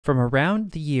From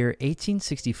around the year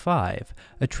 1865,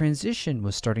 a transition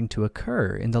was starting to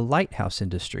occur in the lighthouse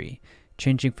industry,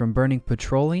 changing from burning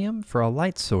petroleum for a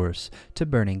light source to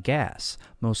burning gas,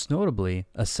 most notably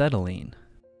acetylene.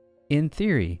 In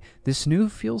theory, this new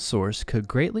fuel source could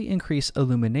greatly increase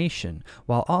illumination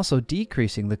while also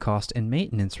decreasing the cost and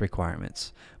maintenance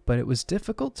requirements, but it was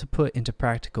difficult to put into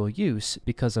practical use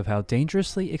because of how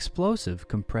dangerously explosive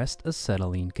compressed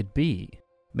acetylene could be.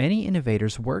 Many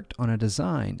innovators worked on a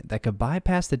design that could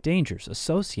bypass the dangers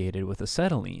associated with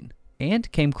acetylene, and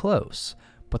came close,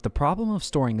 but the problem of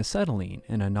storing acetylene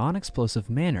in a non-explosive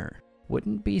manner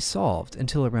wouldn't be solved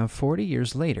until around 40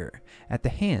 years later at the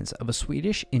hands of a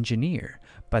Swedish engineer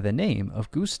by the name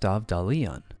of Gustaf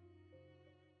Dalen.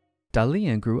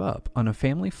 Dalen grew up on a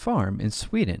family farm in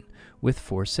Sweden with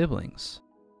 4 siblings.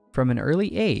 From an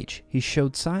early age, he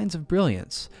showed signs of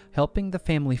brilliance, helping the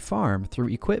family farm through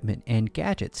equipment and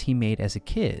gadgets he made as a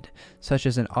kid, such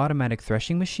as an automatic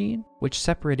threshing machine, which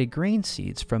separated grain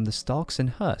seeds from the stalks and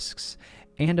husks,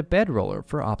 and a bed roller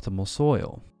for optimal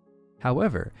soil.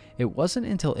 However, it wasn't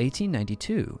until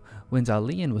 1892, when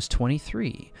Dalen was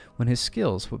 23, when his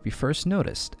skills would be first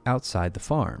noticed outside the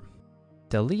farm.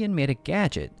 Dalen made a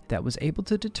gadget that was able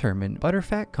to determine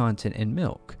butterfat content in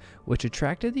milk, which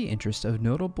attracted the interest of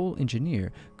notable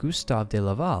engineer Gustaf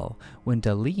Dalen when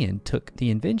Dalen took the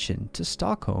invention to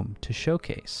Stockholm to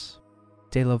showcase.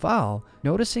 Dalen,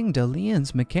 noticing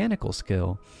Dalen's mechanical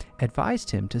skill, advised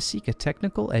him to seek a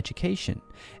technical education,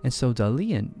 and so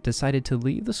Dalen decided to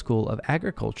leave the school of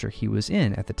agriculture he was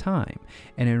in at the time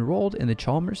and enrolled in the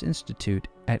Chalmers Institute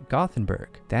at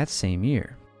Gothenburg that same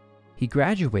year. He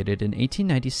graduated in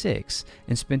 1896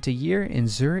 and spent a year in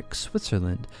Zurich,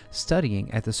 Switzerland, studying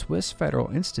at the Swiss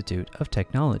Federal Institute of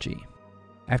Technology.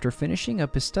 After finishing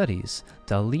up his studies,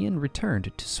 Dalen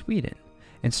returned to Sweden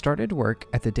and started work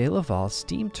at the De Laval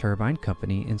Steam Turbine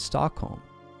Company in Stockholm.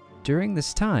 During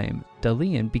this time,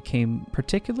 Dalen became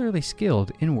particularly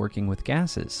skilled in working with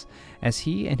gases, as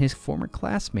he and his former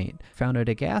classmate founded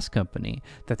a gas company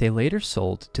that they later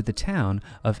sold to the town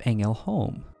of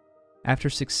Ängelholm.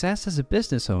 After success as a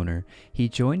business owner, he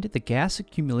joined the Gas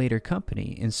Accumulator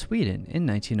Company in Sweden in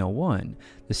 1901,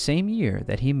 the same year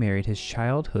that he married his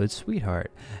childhood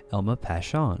sweetheart, Elma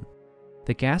Passion.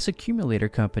 The Gas Accumulator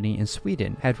Company in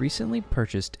Sweden had recently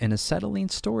purchased an acetylene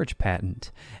storage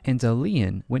patent, and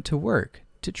Dalen went to work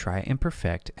to try and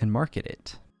perfect and market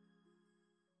it.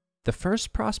 The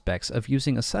first prospects of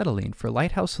using acetylene for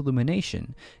lighthouse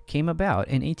illumination came about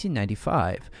in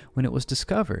 1895 when it was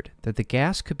discovered that the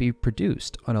gas could be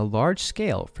produced on a large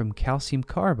scale from calcium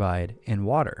carbide and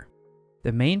water.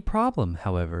 The main problem,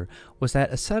 however, was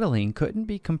that acetylene couldn't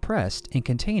be compressed in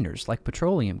containers like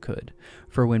petroleum could,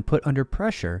 for when put under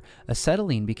pressure,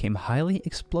 acetylene became highly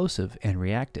explosive and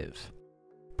reactive.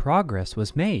 Progress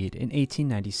was made in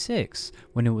 1896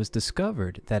 when it was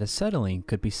discovered that acetylene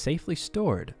could be safely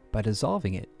stored by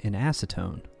dissolving it in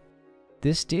acetone.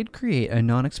 This did create a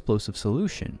non-explosive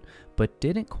solution, but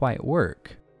didn't quite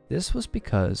work. This was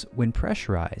because, when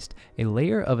pressurized, a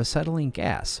layer of acetylene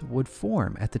gas would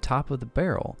form at the top of the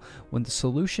barrel when the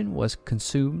solution was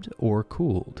consumed or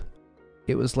cooled.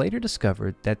 It was later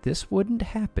discovered that this wouldn't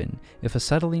happen if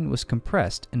acetylene was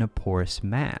compressed in a porous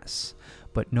mass,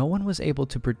 but no one was able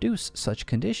to produce such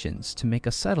conditions to make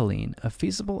acetylene a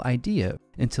feasible idea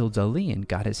until Dalen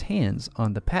got his hands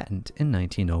on the patent in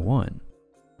 1901.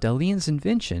 Dalen's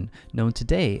invention, known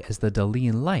today as the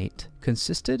Dalen light,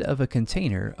 consisted of a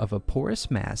container of a porous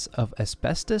mass of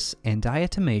asbestos and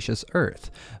diatomaceous earth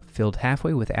filled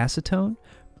halfway with acetone,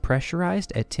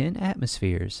 pressurized at 10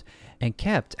 atmospheres, and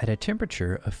kept at a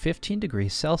temperature of 15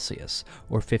 degrees Celsius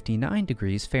or 59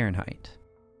 degrees Fahrenheit.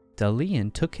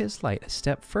 Dalen took his light a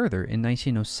step further in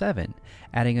 1907,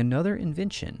 adding another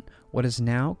invention, what is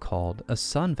now called a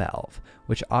sun valve,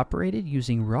 which operated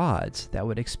using rods that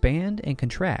would expand and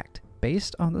contract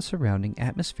based on the surrounding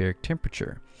atmospheric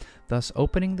temperature, thus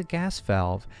opening the gas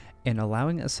valve and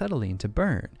allowing acetylene to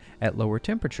burn at lower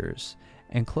temperatures,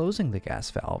 and closing the gas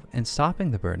valve and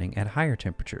stopping the burning at higher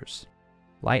temperatures.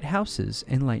 Lighthouses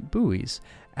and light buoys,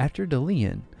 after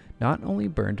Dalen, not only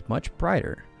burned much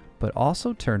brighter, but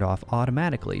also turned off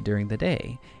automatically during the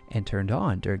day and turned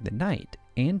on during the night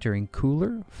and during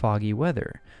cooler, foggy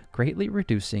weather, greatly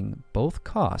reducing both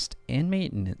cost and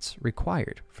maintenance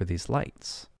required for these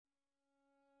lights.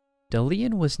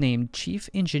 Dalen was named chief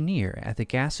engineer at the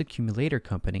Gas Accumulator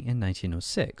Company in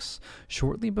 1906,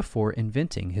 shortly before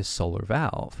inventing his solar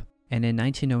valve, and in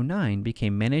 1909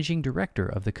 became managing director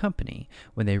of the company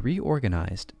when they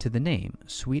reorganized to the name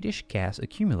Swedish Gas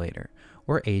Accumulator,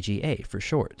 or AGA for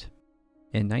short.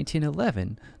 In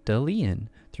 1911, Dalen,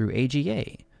 through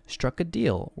AGA, struck a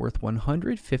deal worth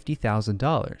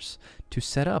 $150,000 to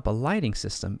set up a lighting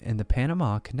system in the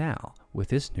Panama Canal with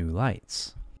his new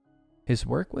lights. His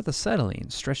work with acetylene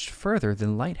stretched further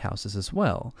than lighthouses as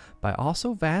well, by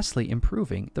also vastly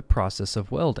improving the process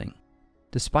of welding.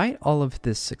 Despite all of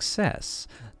this success,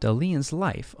 Dalen's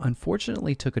life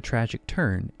unfortunately took a tragic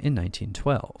turn in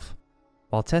 1912.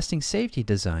 While testing safety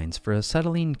designs for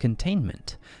acetylene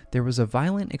containment, there was a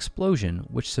violent explosion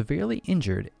which severely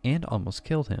injured and almost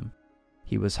killed him.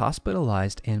 He was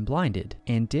hospitalized and blinded,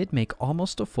 and did make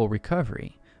almost a full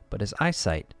recovery, but his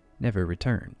eyesight never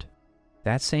returned.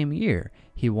 That same year,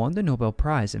 he won the Nobel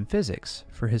Prize in Physics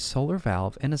for his solar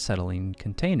valve and acetylene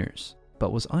containers,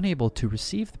 but was unable to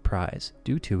receive the prize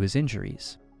due to his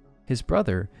injuries. His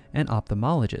brother, an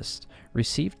ophthalmologist,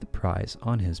 received the prize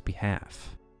on his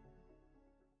behalf.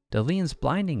 Dalen's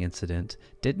blinding incident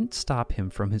didn't stop him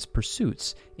from his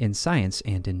pursuits in science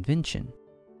and invention.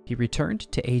 He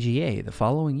returned to AGA the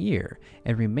following year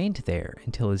and remained there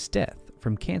until his death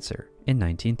from cancer in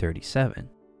 1937.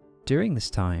 During this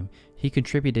time, he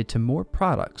contributed to more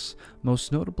products,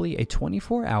 most notably a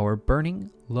 24-hour burning,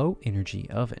 low-energy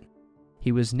oven.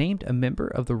 He was named a member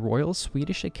of the Royal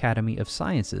Swedish Academy of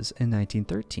Sciences in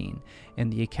 1913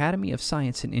 and the Academy of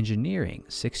Science and Engineering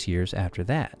 6 years after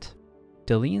that.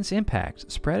 Dalen's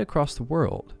impact spread across the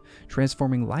world,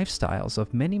 transforming lifestyles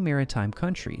of many maritime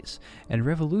countries and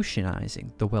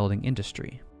revolutionizing the welding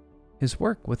industry. His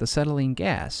work with acetylene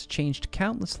gas changed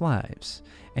countless lives,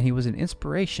 and he was an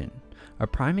inspiration, a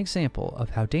prime example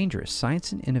of how dangerous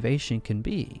science and innovation can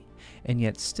be, and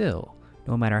yet still,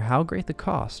 no matter how great the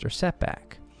cost or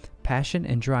setback, passion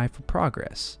and drive for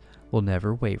progress will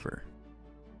never waver.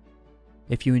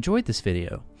 If you enjoyed this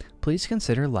video, please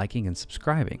consider liking and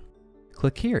subscribing.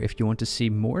 Click here if you want to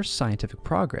see more scientific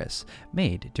progress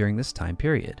made during this time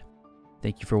period.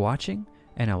 Thank you for watching,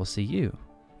 and I will see you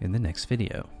in the next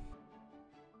video.